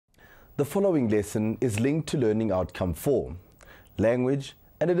The following lesson is linked to Learning Outcome 4, Language,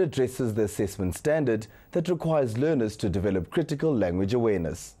 and it addresses the assessment standard that requires learners to develop critical language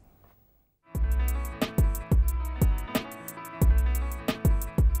awareness.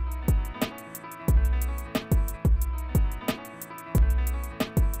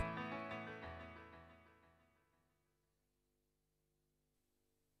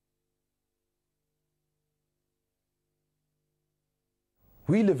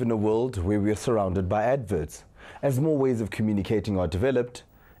 We live in a world where we are surrounded by adverts. As more ways of communicating are developed,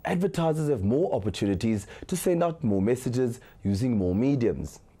 advertisers have more opportunities to send out more messages using more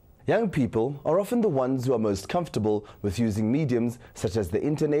mediums. Young people are often the ones who are most comfortable with using mediums such as the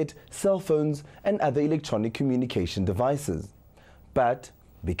internet, cell phones, and other electronic communication devices. But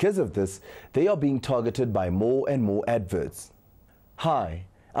because of this, they are being targeted by more and more adverts. Hi,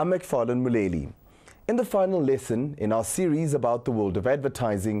 I'm McFarlane Muleli. In the final lesson in our series about the world of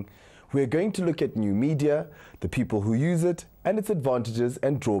advertising, we are going to look at new media, the people who use it, and its advantages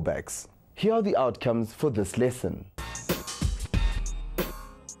and drawbacks. Here are the outcomes for this lesson.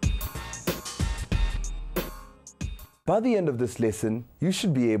 By the end of this lesson, you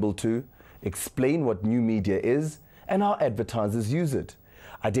should be able to explain what new media is and how advertisers use it,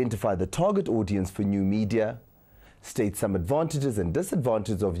 identify the target audience for new media, state some advantages and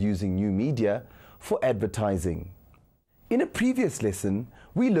disadvantages of using new media for advertising. In a previous lesson,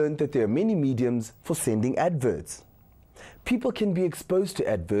 we learned that there are many mediums for sending adverts. People can be exposed to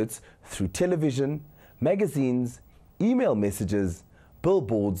adverts through television, magazines, email messages,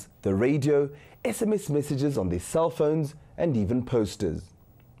 billboards, the radio, SMS messages on their cell phones, and even posters.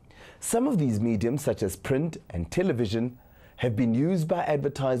 Some of these mediums, such as print and television, have been used by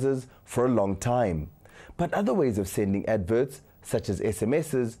advertisers for a long time, but other ways of sending adverts, such as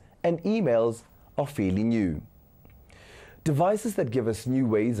SMSs and emails, are fairly new. Devices that give us new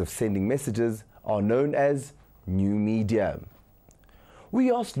ways of sending messages are known as new media.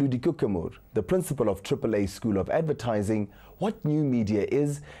 We asked Ludi Kukamur, the principal of AAA School of Advertising, what new media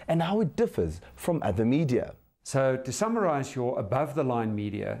is and how it differs from other media. So to summarize, your above-the-line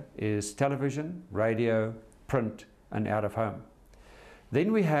media is television, radio, print, and out-of-home.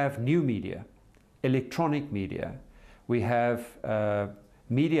 Then we have new media, electronic media. We have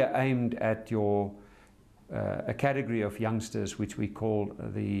media aimed at a category of youngsters which we call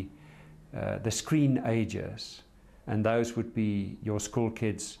the Screenagers, and those would be your school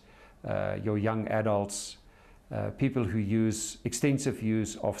kids, your young adults, people who use extensive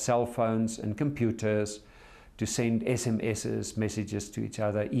use of cell phones and computers to send SMSs, messages to each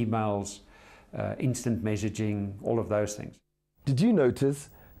other, emails, instant messaging, all of those things. Did you notice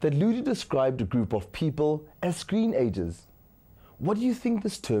that Ludi described a group of people as Screenagers? What do you think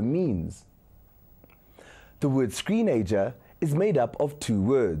this term means? The word Screenager is made up of two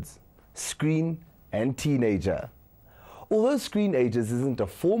words, screen and teenager. Although Screenagers isn't a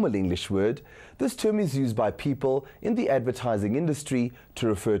formal English word, this term is used by people in the advertising industry to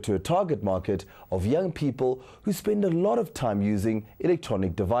refer to a target market of young people who spend a lot of time using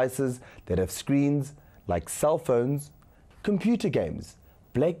electronic devices that have screens like cell phones, computer games,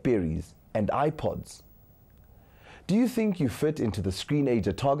 Blackberries, and iPods. Do you think you fit into the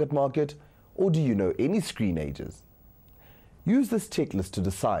Screenager target market, or do you know any Screenagers? Use this checklist to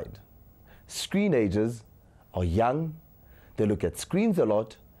decide. Screenagers are young, they look at screens a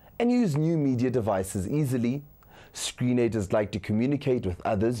lot, and use new media devices easily. Screenagers like to communicate with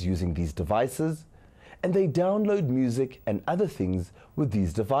others using these devices, and they download music and other things with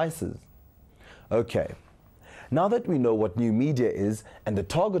these devices. Okay. Now that we know what new media is and the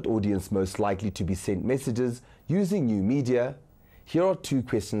target audience most likely to be sent messages using new media, here are two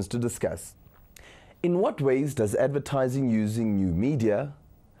questions to discuss. In what ways does advertising using new media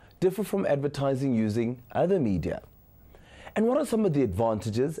differ from advertising using other media? And what are some of the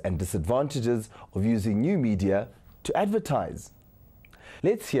advantages and disadvantages of using new media to advertise?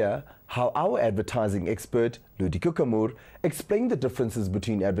 Let's hear how our advertising expert, Ludi Kukamur, explained the differences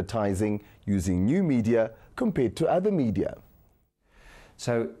between advertising using new media compared to other media.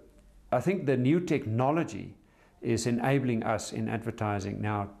 So I think the new technology is enabling us in advertising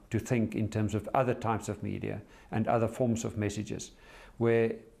now to think in terms of other types of media and other forms of messages,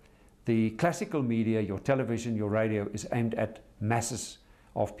 where the classical media, your television, your radio, is aimed at masses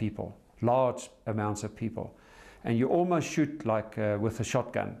of people, large amounts of people. And you almost shoot like with a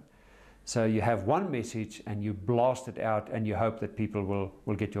shotgun. So you have one message and you blast it out and you hope that people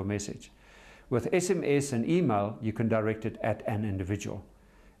will get your message. With SMS and email, you can direct it at an individual.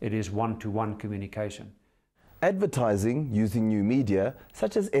 It is one-to-one communication. Advertising using new media,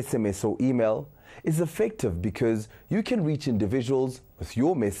 such as SMS or email, is effective because you can reach individuals with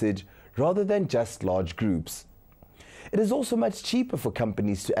your message rather than just large groups. It is also much cheaper for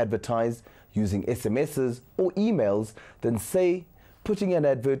companies to advertise using SMSs or emails than, say, putting an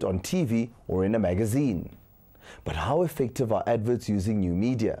advert on TV or in a magazine. But how effective are adverts using new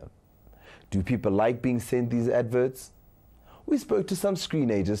media? Do people like being sent these adverts? We spoke to some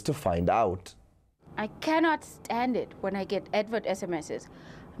screenagers to find out. I cannot stand it when I get advert SMSs.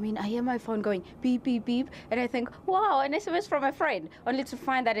 I mean, I hear my phone going beep, beep, beep, and I think, wow, an SMS from a friend, only to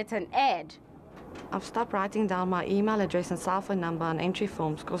find that it's an ad. I've stopped writing down my email address and cell phone number on entry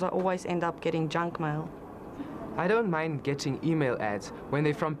forms because I always end up getting junk mail. I don't mind getting email ads when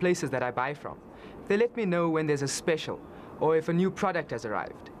they're from places that I buy from. They let me know when there's a special or if a new product has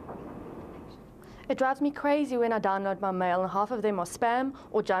arrived. It drives me crazy when I download my mail and half of them are spam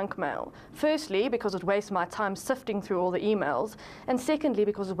or junk mail. Firstly, because it wastes my time sifting through all the emails, and secondly,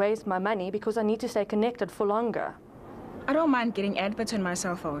 because it wastes my money because I need to stay connected for longer. I don't mind getting adverts on my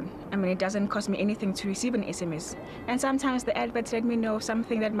cell phone. I mean, it doesn't cost me anything to receive an SMS. And sometimes the adverts let me know of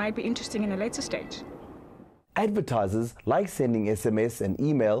something that might be interesting in a later stage. Advertisers like sending SMS and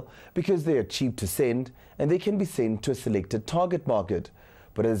email because they are cheap to send and they can be sent to a selected target market.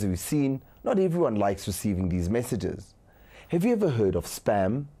 But as we've seen, not everyone likes receiving these messages. Have you ever heard of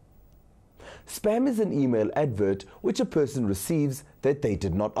spam? Spam is an email advert which a person receives that they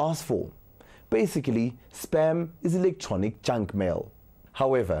did not ask for. Basically, spam is electronic junk mail.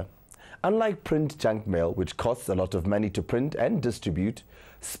 However, unlike print junk mail, which costs a lot of money to print and distribute,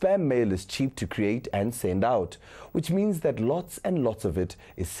 spam mail is cheap to create and send out, which means that lots and lots of it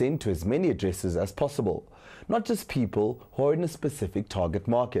is sent to as many addresses as possible, not just people who are in a specific target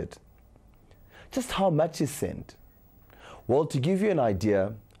market. Just how much is sent? Well, to give you an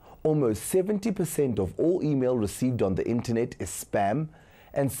idea, almost 70% of all email received on the internet is spam,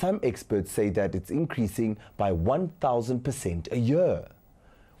 and some experts say that it's increasing by 1,000% a year.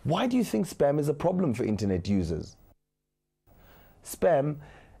 Why do you think spam is a problem for internet users? Spam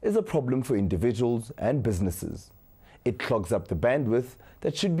is a problem for individuals and businesses. It clogs up the bandwidth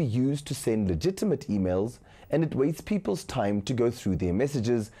that should be used to send legitimate emails, and it wastes people's time to go through their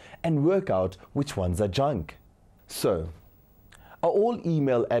messages and work out which ones are junk. So, are all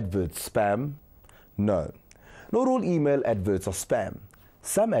email adverts spam? No, not all email adverts are spam.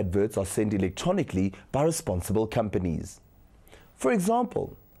 Some adverts are sent electronically by responsible companies. For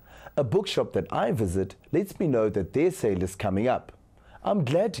example, a bookshop that I visit lets me know that their sale is coming up. I'm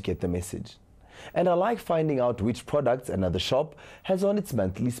glad to get the message. And I like finding out which products another shop has on its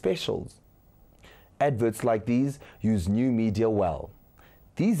monthly specials. Adverts like these use new media well.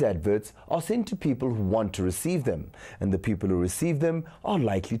 These adverts are sent to people who want to receive them, and the people who receive them are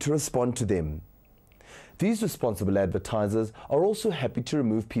likely to respond to them. These responsible advertisers are also happy to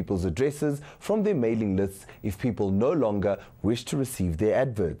remove people's addresses from their mailing lists if people no longer wish to receive their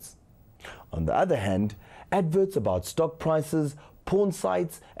adverts. On the other hand, adverts about stock prices, porn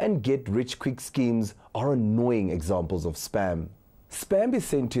sites, and get-rich-quick schemes are annoying examples of spam. Spam is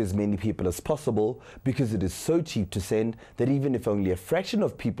sent to as many people as possible because it is so cheap to send that even if only a fraction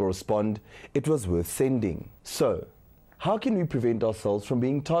of people respond, it was worth sending. So, how can we prevent ourselves from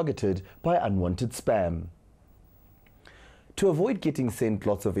being targeted by unwanted spam? To avoid getting sent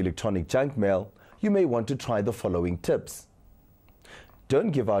lots of electronic junk mail, you may want to try the following tips.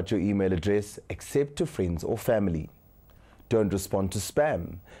 Don't give out your email address except to friends or family. Don't respond to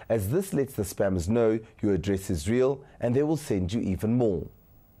spam, as this lets the spammers know your address is real and they will send you even more.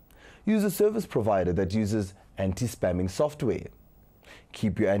 Use a service provider that uses anti-spamming software.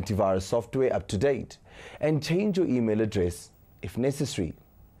 Keep your antivirus software up to date and change your email address if necessary.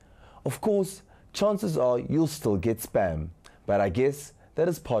 Of course, chances are you'll still get spam, but I guess that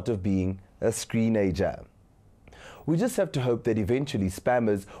is part of being a screenager. We just have to hope that eventually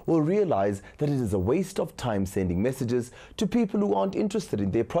spammers will realize that it is a waste of time sending messages to people who aren't interested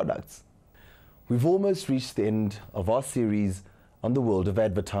in their products. We've almost reached the end of our series on the world of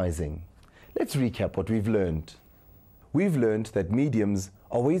advertising. Let's recap what we've learned. We've learned that mediums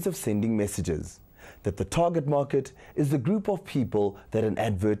are ways of sending messages, that the target market is the group of people that an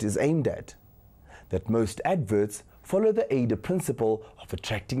advert is aimed at, that most adverts follow the AIDA principle of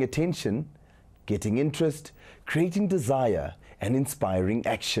attracting attention, getting interest, creating desire, and inspiring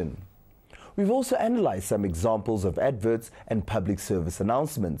action. We've also analyzed some examples of adverts and public service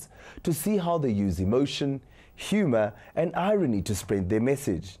announcements to see how they use emotion, humor, and irony to spread their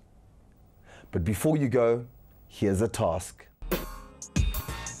message. But before you go, here's a task.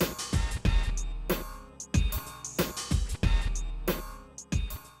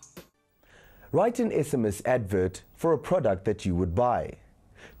 Write an SMS advert for a product that you would buy.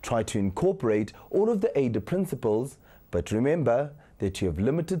 Try to incorporate all of the ADA principles, but remember that you have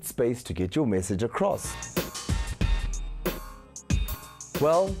limited space to get your message across.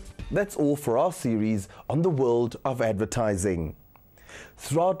 Well, that's all for our series on the world of advertising.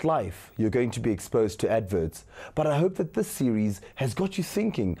 Throughout life, you're going to be exposed to adverts, but I hope that this series has got you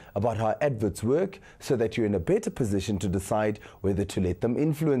thinking about how adverts work so that you're in a better position to decide whether to let them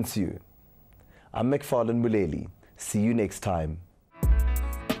influence you. I'm McFarlane Muleli. See you next time.